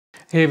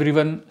Hey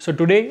everyone, so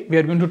today we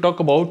are going to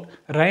talk about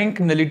rank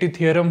nullity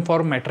theorem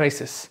for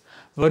matrices,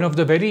 one of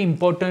the very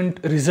important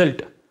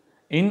result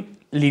in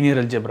linear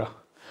algebra.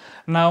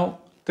 Now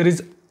there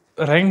is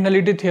rank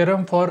nullity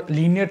theorem for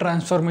linear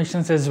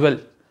transformations as well.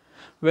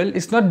 Well,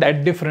 it's not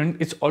that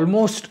different, it's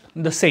almost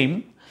the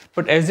same,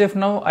 but as of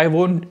now I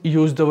won't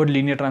use the word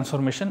linear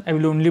transformation, I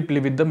will only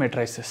play with the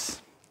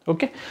matrices.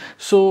 Okay,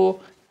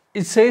 so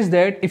it says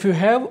that if you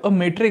have a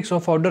matrix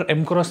of order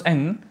m cross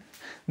n,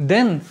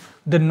 then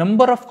the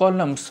number of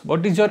columns,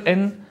 what is your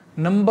n?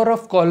 Number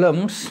of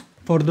columns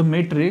for the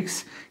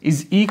matrix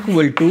is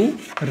equal to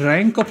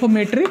rank of a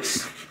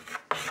matrix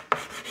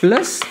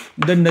plus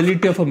the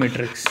nullity of a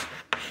matrix.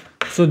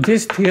 So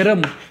this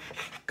theorem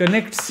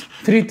connects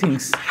three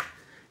things.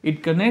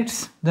 It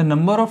connects the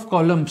number of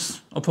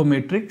columns of a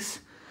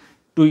matrix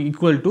to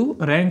equal to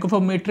rank of a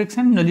matrix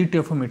and nullity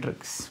of a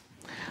matrix.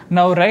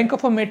 Now rank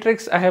of a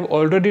matrix I have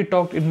already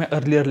talked in my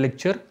earlier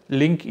lecture,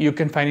 link you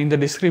can find in the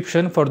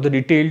description for the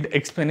detailed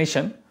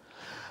explanation.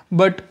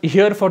 But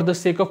here for the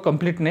sake of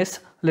completeness,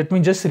 let me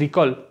just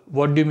recall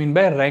what do you mean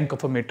by rank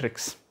of a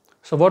matrix.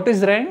 So what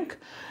is rank?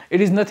 It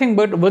is nothing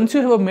but once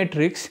you have a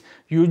matrix,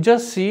 you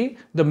just see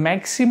the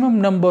maximum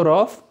number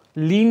of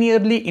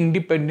linearly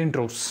independent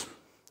rows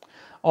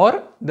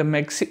or the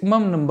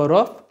maximum number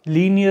of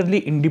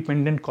linearly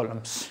independent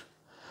columns.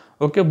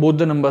 Okay, both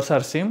the numbers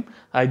are same.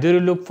 Either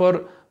you look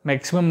for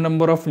maximum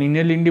number of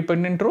linearly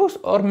independent rows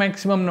or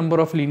maximum number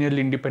of linearly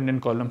independent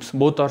columns.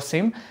 Both are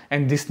same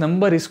and this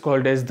number is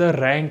called as the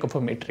rank of a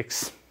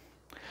matrix.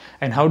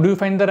 And how do you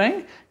find the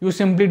rank? You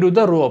simply do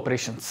the row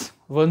operations.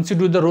 Once you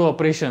do the row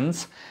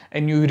operations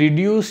and you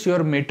reduce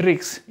your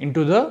matrix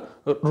into the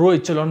row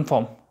echelon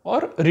form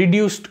or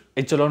reduced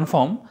echelon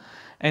form,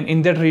 and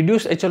in that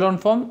reduced echelon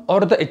form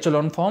or the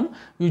echelon form,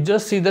 you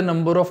just see the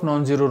number of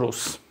non-zero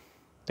rows.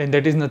 Then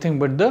that is nothing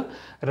but the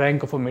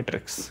rank of a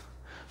matrix.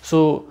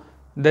 So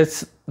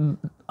that's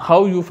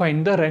how you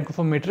find the rank of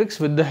a matrix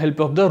with the help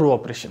of the row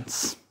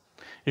operations.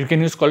 You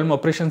can use column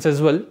operations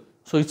as well,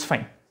 so it's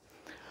fine.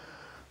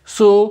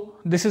 So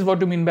this is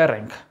what you mean by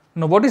rank.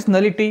 Now what is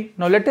nullity?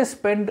 Now let us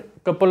spend a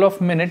couple of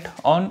minutes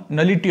on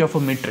nullity of a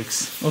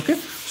matrix. Okay,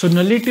 so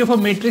nullity of a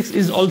matrix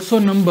is also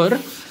number.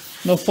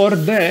 Now for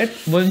that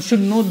one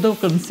should know the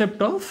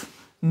concept of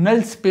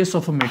null space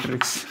of a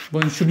matrix.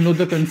 One should know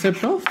the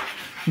concept of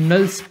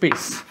null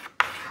space,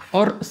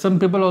 or some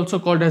people also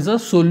call it as a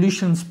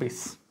solution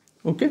space.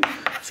 Okay,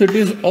 so it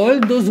is all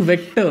those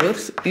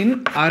vectors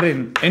in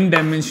Rn,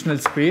 n-dimensional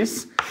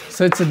space,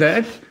 such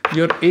that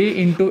your A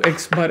into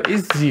x bar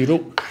is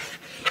 0.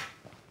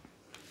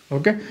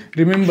 Okay,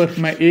 remember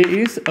my A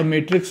is a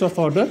matrix of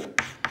order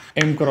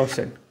m cross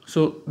n.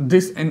 So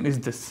this n is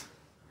this.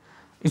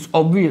 It's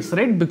obvious,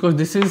 right? Because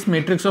this is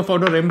matrix of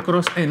order m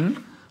cross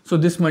n. So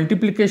this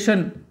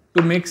multiplication,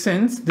 to make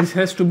sense, this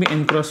has to be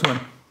n cross 1.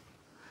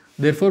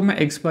 Therefore my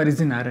x bar is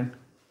in Rn.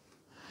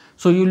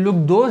 So you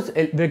look those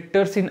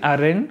vectors in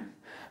Rn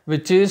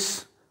which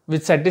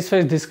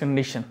satisfies this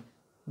condition.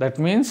 That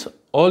means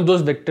all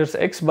those vectors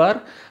x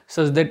bar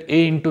such that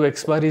A into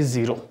x bar is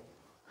 0.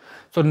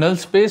 So null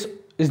space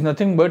is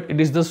nothing but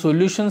it is the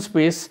solution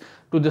space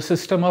to the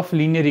system of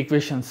linear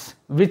equations.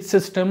 Which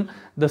system?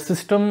 The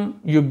system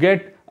you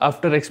get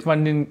after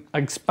expanding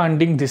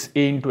this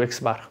A into x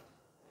bar.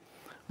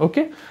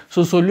 Okay,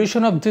 so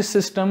solution of this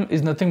system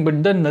is nothing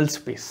but the null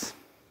space.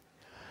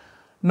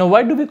 Now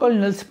why do we call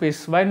null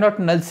space? Why not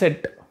null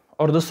set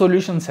or the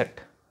solution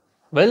set?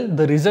 Well,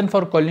 the reason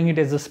for calling it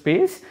as a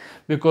space,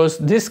 because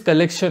this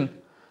collection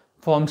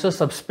forms a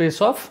subspace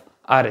of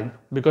Rn,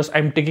 because I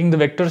am taking the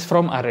vectors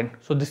from Rn.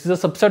 So this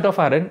is a subset of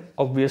Rn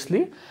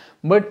obviously,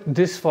 but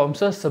this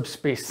forms a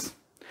subspace.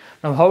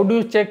 Now how do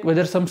you check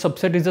whether some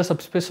subset is a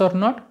subspace or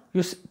not?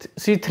 You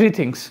see three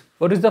things.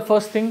 What is the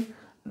first thing?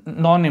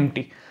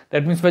 Non-empty.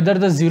 That means whether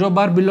the 0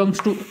 bar belongs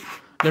to,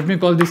 let me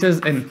call this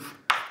as n.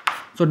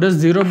 So does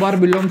 0 bar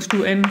belongs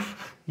to n?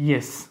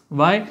 Yes.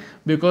 Why?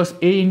 Because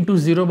A into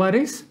 0 bar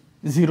is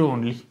 0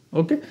 only.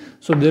 Okay.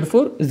 So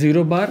therefore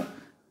 0 bar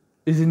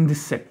is in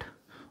this set.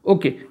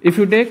 Okay. If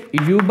you take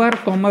u bar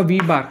comma v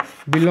bar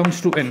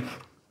belongs to n.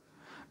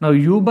 Now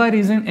u bar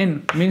is in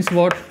n means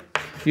what?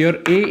 Your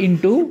A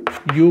into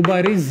u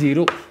bar is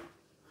 0.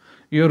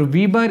 Your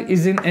v bar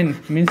is in n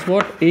means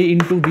what? A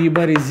into v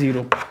bar is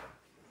 0.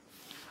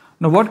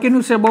 Now what can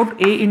you say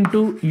about A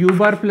into u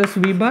bar plus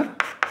v bar?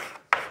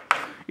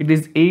 It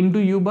is A into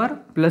u bar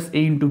plus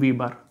A into v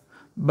bar.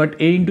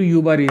 But A into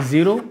u bar is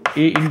 0,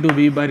 A into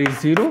v bar is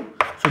 0,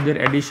 so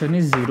their addition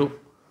is 0.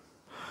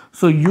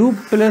 So u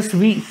plus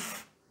v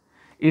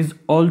is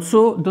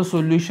also the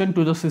solution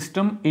to the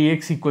system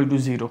Ax equal to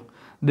 0.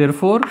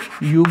 Therefore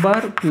u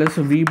bar plus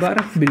v bar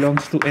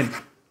belongs to n.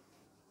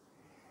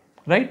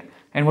 Right?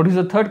 And what is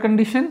the third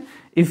condition?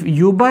 If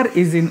u bar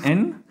is in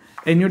n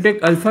and you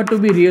take alpha to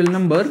be real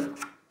number,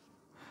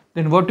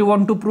 then what you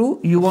want to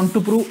prove? You want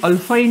to prove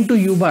alpha into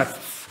u bar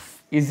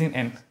is in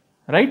n,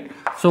 right?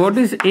 So what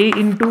is A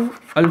into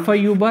alpha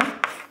u bar?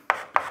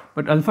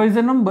 But alpha is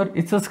a number,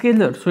 it's a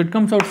scalar, so it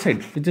comes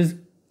outside, which is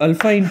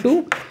alpha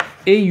into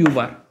A u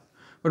bar.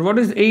 But what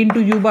is A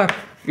into u bar?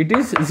 it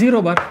is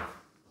 0 bar.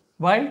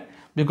 Why?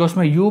 Because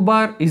my u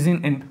bar is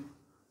in n.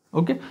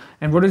 Okay,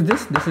 and what is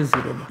this? This is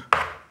 0 bar.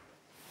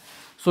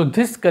 So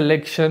this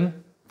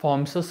collection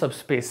forms a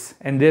subspace,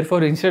 and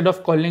therefore instead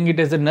of calling it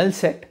as a null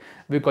set,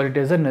 we call it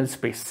as a null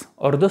space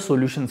or the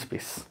solution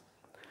space.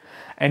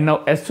 And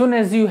now as soon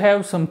as you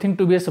have something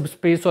to be a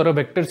subspace or a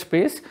vector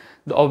space,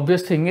 the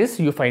obvious thing is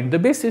you find the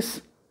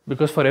basis,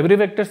 because for every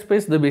vector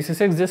space the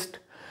basis exists.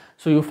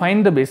 So you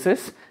find the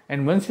basis,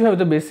 and once you have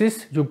the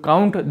basis, you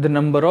count the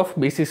number of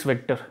basis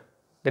vector.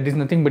 That is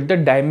nothing but the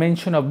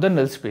dimension of the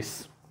null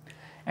space.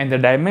 And the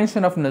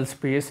dimension of null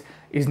space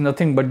is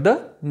nothing but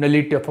the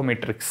nullity of a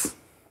matrix.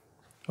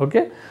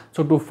 Okay,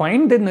 so to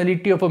find the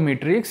nullity of a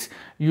matrix,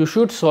 you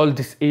should solve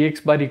this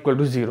Ax bar equal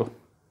to 0.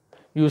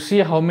 You see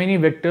how many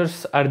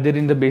vectors are there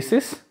in the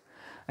basis,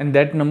 and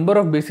that number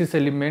of basis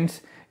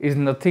elements is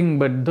nothing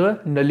but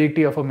the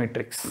nullity of a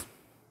matrix.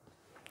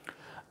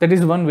 That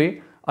is one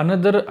way.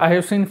 Another, I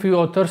have seen few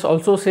authors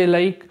also say,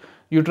 like,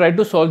 you try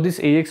to solve this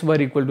Ax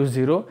bar equal to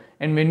 0,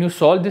 and when you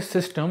solve this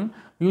system,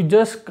 you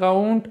just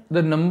count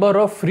the number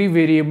of free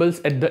variables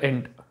at the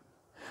end.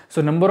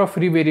 So number of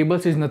free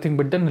variables is nothing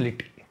but the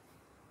nullity.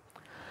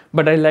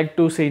 But I like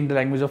to say in the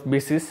language of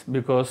basis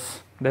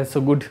because that's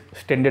a good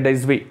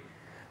standardized way.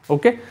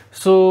 Okay,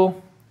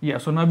 so yeah,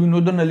 so now you know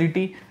the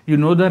nullity, you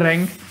know the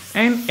rank,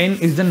 and n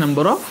is the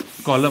number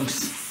of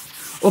columns.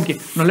 Okay,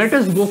 now let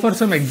us go for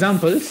some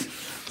examples.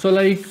 So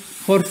like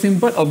for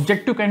simple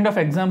objective kind of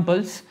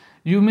examples,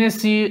 you may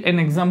see an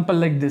example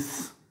like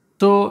this.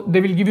 So they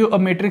will give you a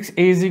matrix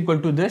A is equal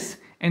to this,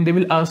 and they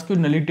will ask you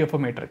nullity of a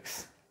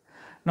matrix.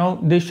 Now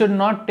they should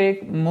not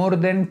take more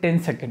than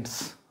 10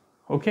 seconds.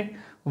 Okay,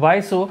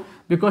 why so?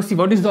 Because see,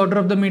 what is the order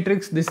of the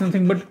matrix? This is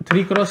nothing but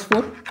 3 cross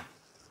 4.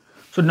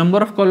 So number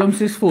of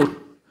columns is 4.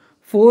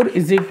 4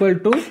 is equal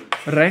to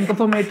rank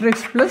of a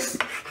matrix plus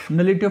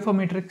nullity of a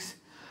matrix.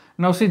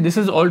 Now see, this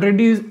is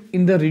already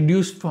in the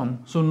reduced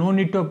form, so no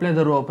need to apply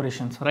the row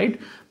operations, right?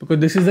 Because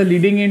this is the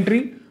leading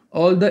entry,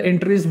 all the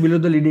entries below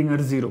the leading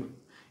are 0.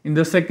 In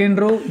the second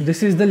row,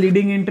 this is the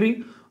leading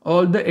entry,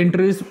 all the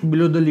entries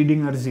below the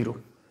leading are 0.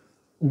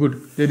 Good,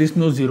 there is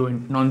no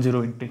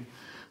non-zero entry.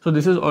 So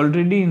this is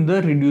already in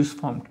the reduced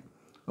form.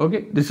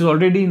 Okay, this is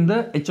already in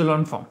the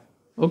echelon form.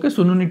 Okay,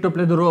 so no need to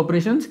apply the row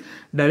operations.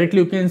 Directly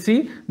you can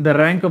see the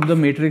rank of the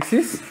matrix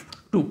is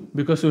 2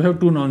 because you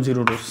have 2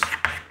 non-zero rows.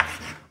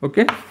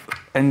 Okay,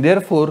 and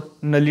therefore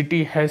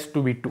nullity has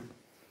to be 2.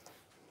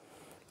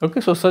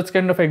 Okay, so such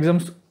kind of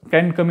exams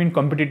can come in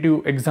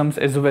competitive exams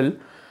as well.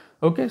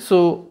 Okay,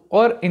 so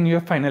or in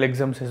your final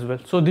exams as well.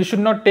 So this should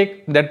not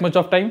take that much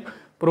of time,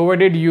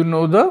 provided you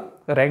know the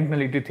rank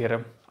nullity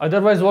theorem.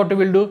 Otherwise what we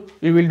will do?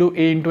 We will do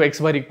A into x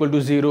bar equal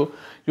to 0.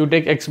 You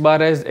take x bar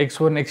as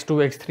x1,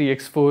 x2, x3,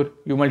 x4.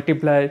 You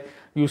multiply.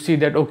 You see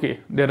that okay,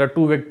 there are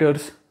 2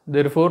 vectors.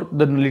 Therefore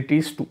the nullity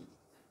is 2.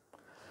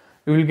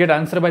 You will get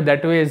answer by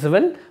that way as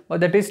well,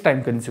 but that is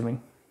time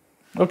consuming.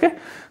 Okay,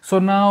 so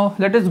now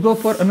let us go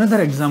for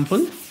another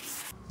example.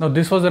 Now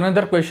this was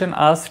another question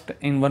asked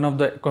in one of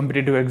the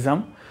competitive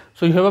exam.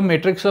 So you have a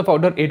matrix of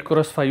order 8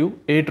 cross 5,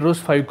 8 rows,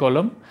 5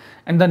 column,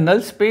 and the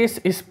null space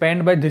is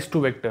spanned by these 2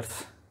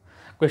 vectors.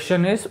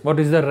 Question is, what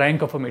is the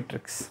rank of a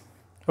matrix?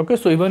 Okay,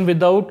 so even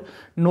without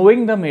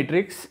knowing the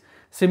matrix,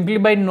 simply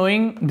by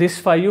knowing this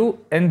 5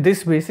 and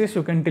this basis,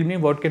 you can tell me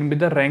what can be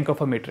the rank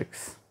of a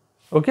matrix.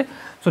 Okay,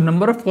 so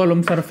number of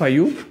columns are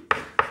 5.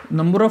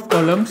 Number of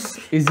columns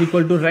is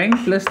equal to rank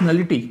plus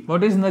nullity.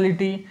 What is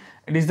nullity?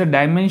 It is the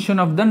dimension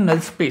of the null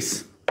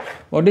space.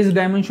 What is the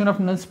dimension of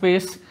null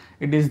space?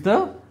 It is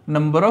the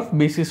number of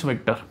basis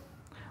vector.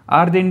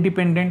 Are they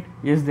independent?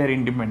 Yes, they are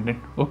independent.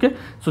 Okay,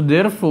 so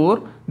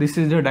therefore this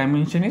is the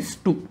dimension is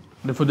 2.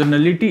 Therefore the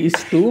nullity is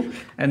 2,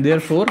 and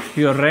therefore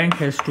your rank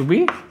has to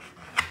be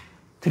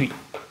 3.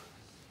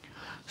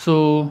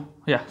 So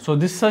yeah, so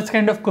this such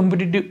kind of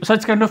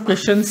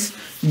questions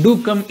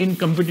do come in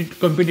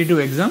competitive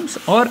exams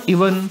or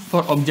even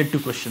for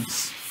objective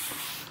questions.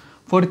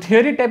 For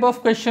theory type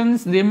of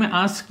questions, they may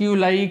ask you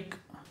like,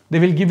 they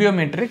will give you a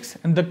matrix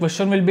and the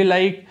question will be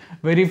like,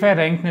 verify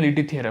rank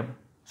nullity theorem.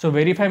 So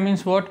verify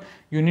means what?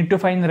 You need to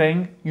find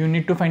rank, you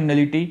need to find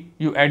nullity,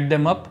 you add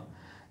them up,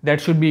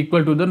 that should be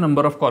equal to the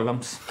number of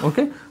columns.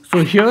 Okay,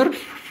 so here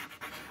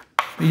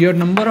your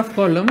number of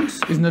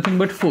columns is nothing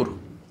but 4.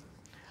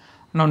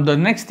 Now the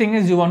next thing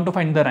is you want to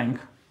find the rank.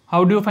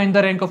 How do you find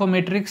the rank of a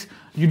matrix?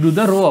 You do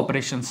the row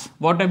operations.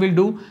 What I will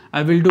do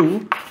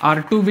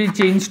R2 will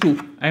change to,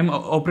 I am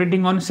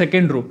operating on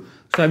second row.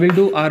 So I will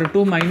do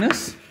R2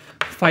 minus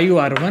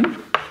 5R1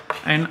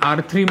 and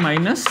R3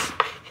 minus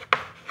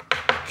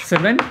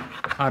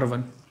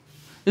 7R1.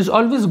 It's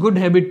always good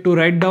habit to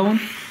write down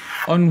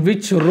on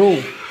which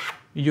row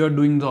you are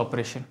doing the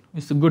operation.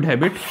 It's a good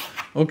habit.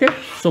 Okay,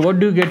 so what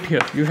do you get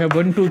here? You have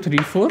 1, 2, 3,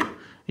 4.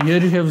 Here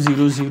you have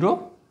 0,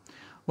 0.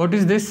 What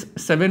is this?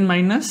 7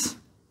 minus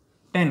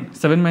 10.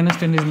 7 minus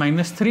 10 is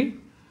minus 3.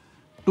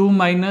 2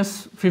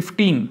 minus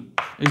 15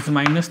 is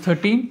minus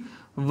 13.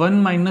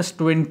 1 minus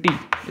 20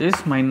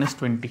 is minus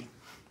 20.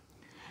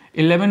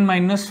 11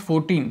 minus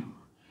 14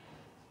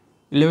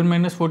 11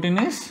 minus 14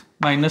 is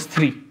minus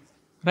 3,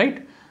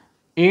 right?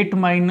 8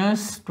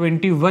 minus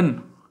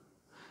 21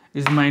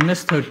 is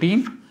minus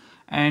 13,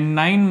 and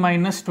 9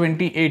 minus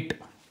 28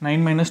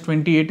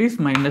 is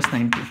minus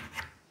 19.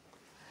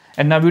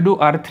 And now we do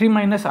R3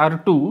 minus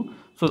R2,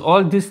 so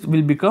all this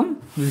will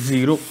become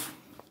 0.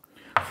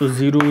 So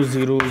 0,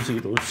 0,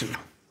 0, 0.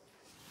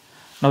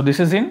 Now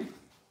this is in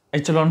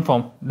echelon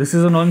form. This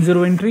is a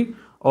non-zero entry,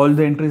 all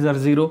the entries are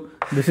 0.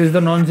 This is the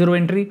non-zero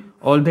entry,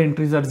 all the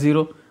entries are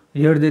 0.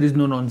 Here there is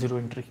no non-zero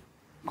entry.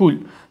 Cool.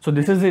 So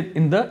this is it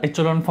in the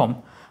echelon form.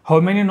 How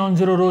many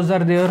non-zero rows are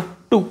there?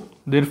 2.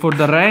 Therefore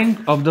the rank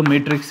of the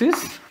matrix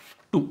is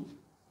 2.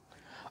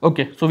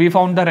 Okay, so we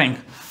found the rank.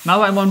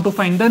 Now I want to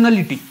find the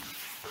nullity.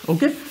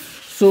 Okay,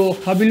 so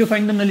how will you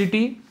find the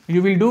nullity?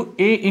 You will do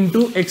A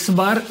into x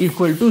bar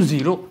equal to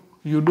 0.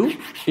 You do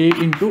A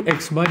into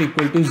x bar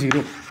equal to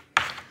 0.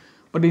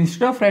 But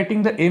instead of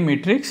writing the A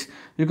matrix,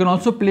 you can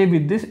also play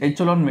with this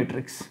echelon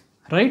matrix,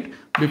 right?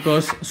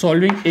 Because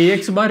solving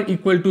Ax bar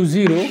equal to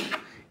 0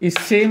 is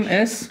same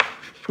as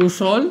to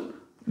solve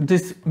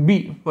this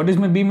B. What is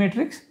my B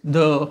matrix?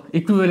 The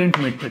equivalent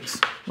matrix.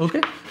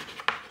 Okay,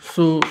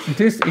 so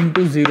this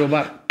into 0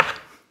 bar.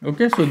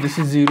 Okay, so this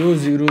is 0,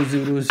 0,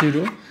 0,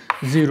 0,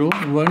 0,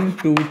 1,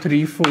 2,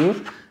 3, 4.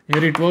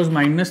 Here it was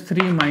minus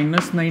 3,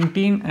 minus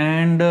 19,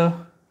 and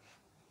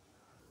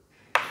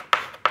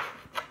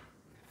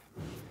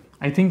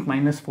I think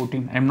minus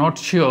 14. I'm not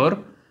sure.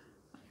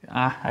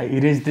 I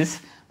erased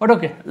this, but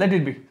okay, let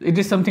it be. It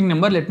is something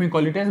number. Let me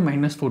call it as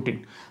minus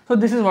 14. So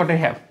this is what I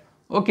have.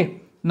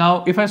 Okay.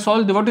 Now if I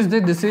solve what is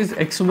this? This is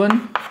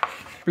x1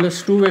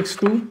 plus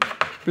 2x2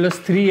 plus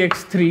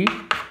 3x3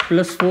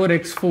 plus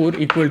 4x4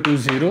 equal to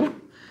 0,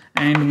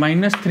 and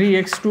minus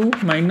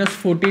 3x2 minus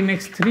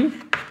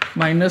 14x3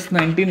 minus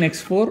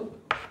 19x4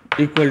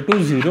 equal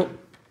to 0.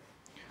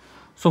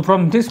 So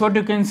from this what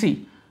you can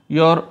see,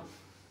 your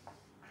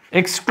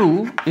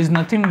x2 is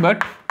nothing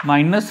but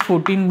minus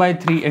 14 by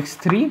 3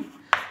 x3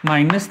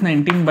 minus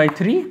 19 by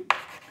 3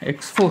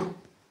 x4.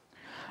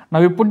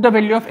 Now we put the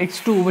value of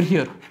x2 over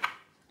here.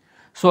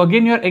 So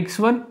again your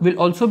x1 will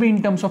also be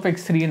in terms of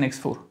x3 and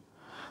x4.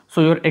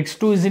 So your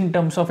x2 is in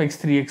terms of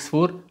x3,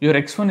 x4. Your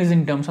x1 is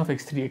in terms of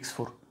x3,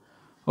 x4.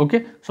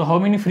 Okay. So how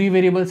many free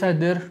variables are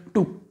there?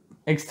 2,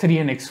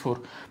 x3 and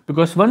x4.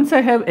 Because once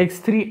I have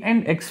x3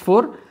 and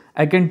x4,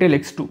 I can tell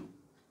x2.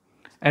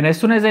 And as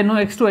soon as I know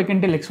x2, I can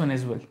tell x1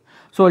 as well.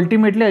 So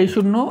ultimately I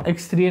should know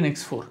x3 and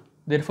x4.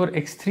 Therefore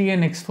x3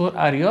 and x4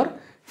 are your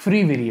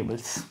free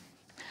variables.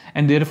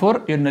 And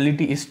therefore your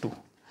nullity is 2.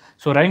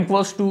 So rank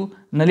was 2,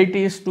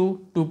 nullity is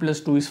 2, 2 plus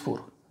 2 is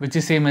 4, which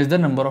is same as the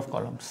number of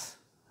columns.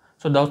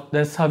 So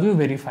that's how you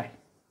verify.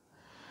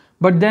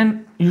 But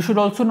then you should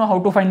also know how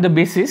to find the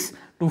basis.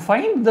 To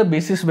find the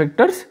basis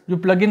vectors, you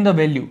plug in the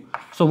value.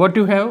 So what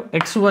you have,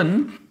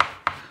 x1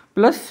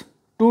 plus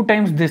 2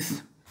 times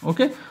this.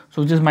 Okay,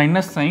 so which is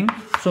minus sign.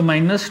 So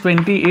minus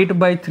 28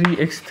 by 3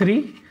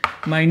 x3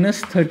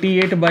 minus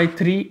 38 by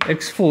 3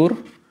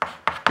 x4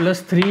 plus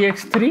 3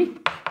 x3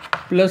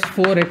 plus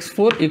 4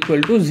 x4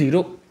 equal to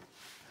 0.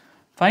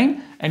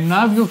 Fine. And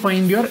now you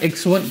find your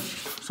x1.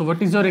 So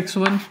what is your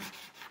x1?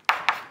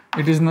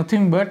 It is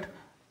nothing but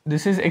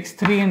this is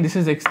x3 and this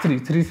is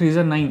x3. 3 3s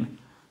are 9.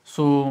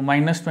 So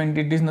minus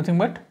 20, it is nothing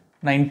but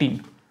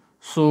 19.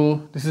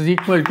 So this is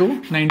equal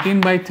to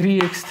 19 by 3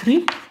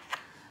 x3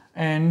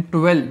 and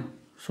 12.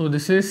 So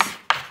this is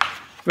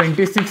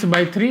 26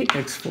 by 3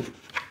 x4,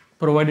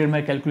 provided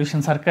my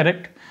calculations are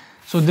correct.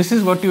 So this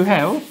is what you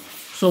have.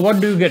 So what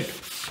do you get?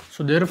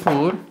 So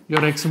therefore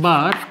your x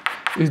bar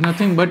is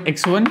nothing but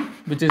x1,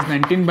 which is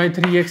 19 by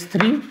 3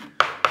 x3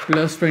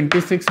 plus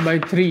 26 by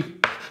 3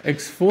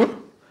 x4.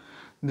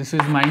 This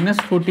is minus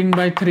 14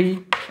 by 3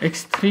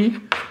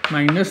 x3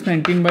 minus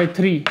 19 by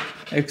 3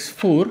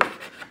 x4,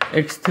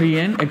 x3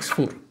 and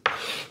x4.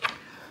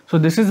 So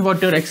this is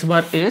what your x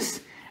bar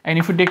is. And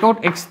if you take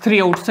out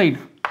x3 outside,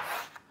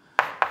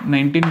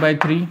 19 by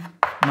 3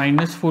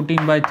 minus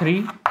 14 by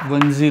 3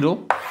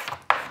 10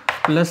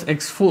 plus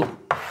x4,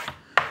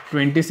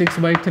 26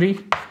 by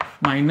 3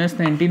 minus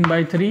 19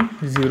 by 3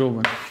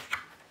 1.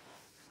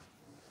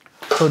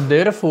 So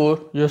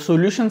therefore your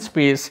solution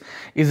space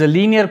is a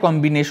linear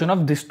combination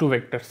of these two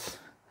vectors,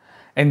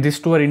 and these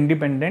two are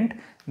independent,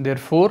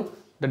 therefore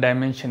the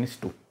dimension is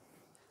 2.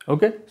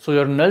 Okay, so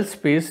your null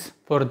space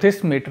for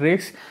this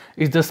matrix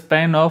is the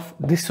span of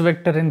this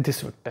vector and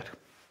this vector,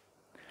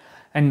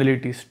 and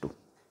nullity is 2.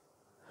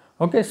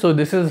 Okay, so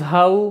this is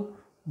how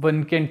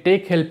one can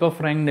take help of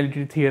rank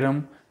nullity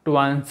theorem to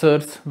answer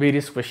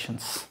various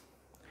questions.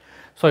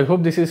 So I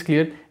hope this is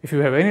clear. If you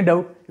have any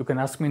doubt, you can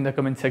ask me in the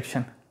comment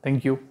section.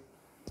 Thank you.